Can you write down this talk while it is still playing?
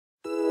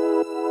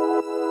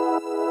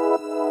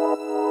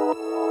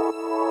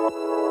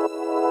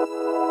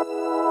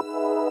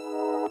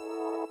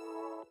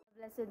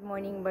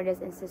morning,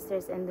 brothers and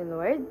sisters in the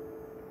Lord.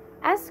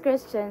 As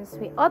Christians,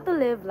 we ought to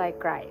live like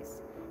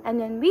Christ.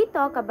 And when we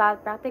talk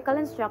about practical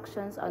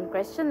instructions on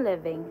Christian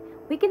living,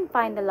 we can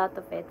find a lot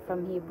of it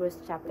from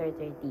Hebrews chapter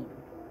 13.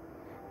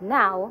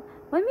 Now,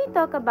 when we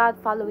talk about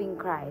following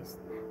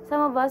Christ, some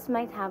of us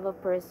might have a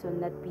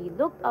person that we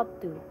looked up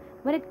to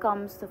when it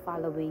comes to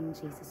following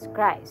Jesus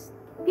Christ.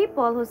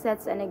 People who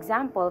sets an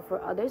example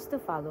for others to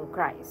follow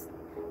Christ.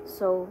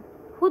 So,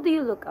 who do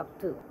you look up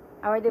to?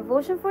 Our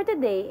devotion for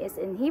today is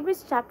in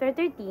Hebrews chapter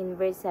 13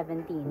 verse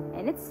 17,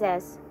 and it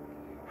says,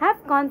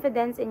 "Have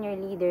confidence in your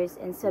leaders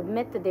and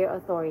submit to their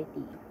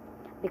authority,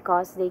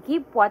 because they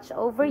keep watch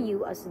over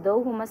you as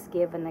though who must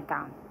give an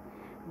account.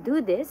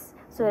 Do this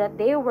so that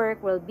their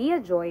work will be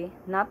a joy,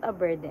 not a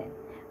burden,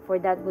 for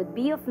that would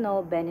be of no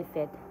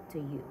benefit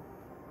to you."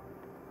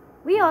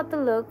 We ought to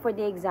look for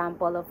the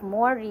example of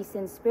more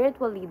recent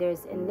spiritual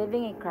leaders in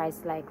living a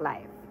Christ-like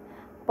life.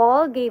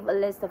 Paul gave a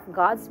list of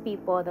God's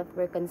people that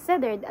were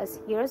considered as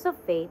heroes of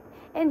faith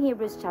in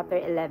Hebrews chapter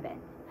 11,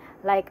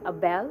 like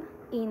Abel,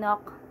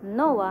 Enoch,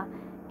 Noah,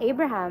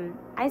 Abraham,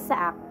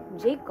 Isaac,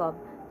 Jacob,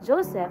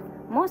 Joseph,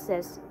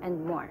 Moses,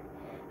 and more.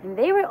 And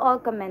they were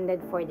all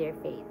commended for their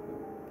faith.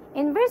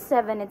 In verse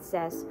 7 it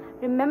says,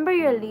 "Remember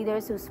your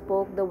leaders who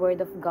spoke the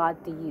word of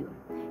God to you.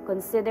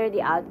 Consider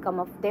the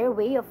outcome of their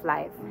way of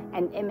life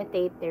and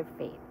imitate their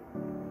faith."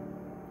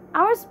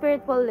 Our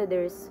spiritual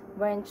leaders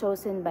weren't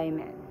chosen by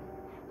men.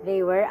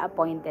 They were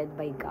appointed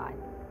by God.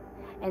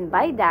 And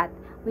by that,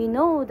 we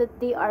know that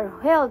they are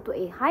held to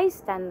a high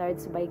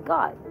standards by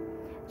God.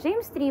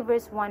 James 3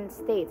 verse 1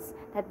 states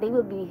that they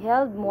will be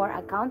held more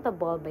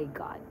accountable by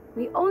God.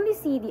 We only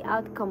see the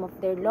outcome of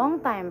their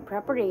long-time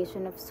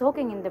preparation of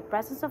soaking in the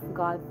presence of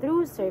God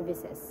through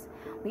services.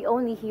 We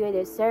only hear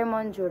their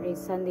sermon during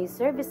Sunday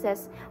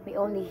services. We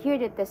only hear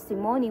their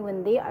testimony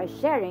when they are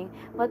sharing,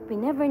 but we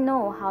never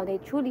know how they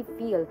truly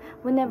feel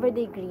whenever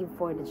they grieve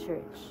for the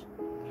church.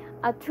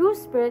 A true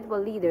spiritual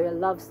leader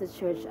loves the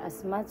church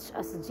as much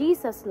as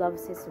Jesus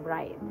loves his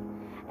bride.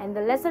 And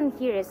the lesson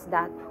here is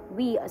that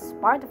we, as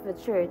part of the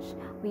church,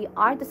 we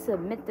are to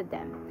submit to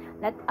them.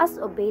 Let us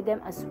obey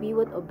them as we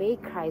would obey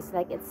Christ,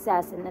 like it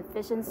says in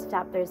Ephesians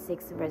chapter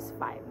 6 verse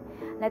 5.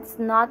 Let's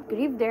not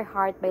grieve their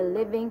heart by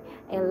living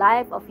a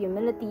life of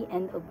humility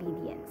and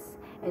obedience.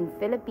 In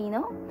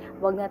Filipino,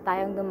 wag na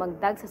tayong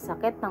dumagdag sa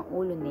sakit ng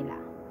ulo nila.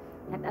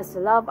 Let us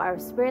love our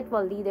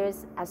spiritual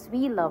leaders as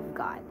we love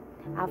God.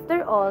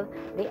 After all,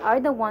 they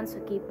are the ones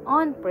who keep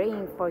on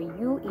praying for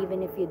you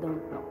even if you don't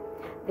know.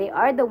 They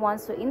are the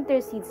ones who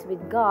intercedes with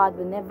God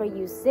whenever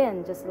you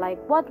sin, just like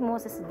what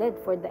Moses did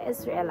for the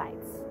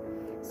Israelites.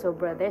 So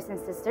brothers and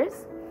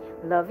sisters,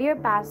 love your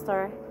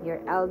pastor, your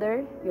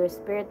elder, your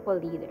spiritual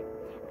leader,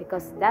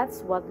 because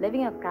that's what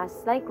living a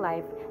Christ-like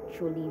life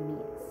truly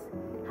means.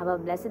 Have a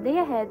blessed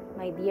day ahead,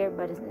 my dear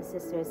brothers and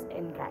sisters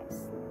in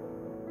Christ.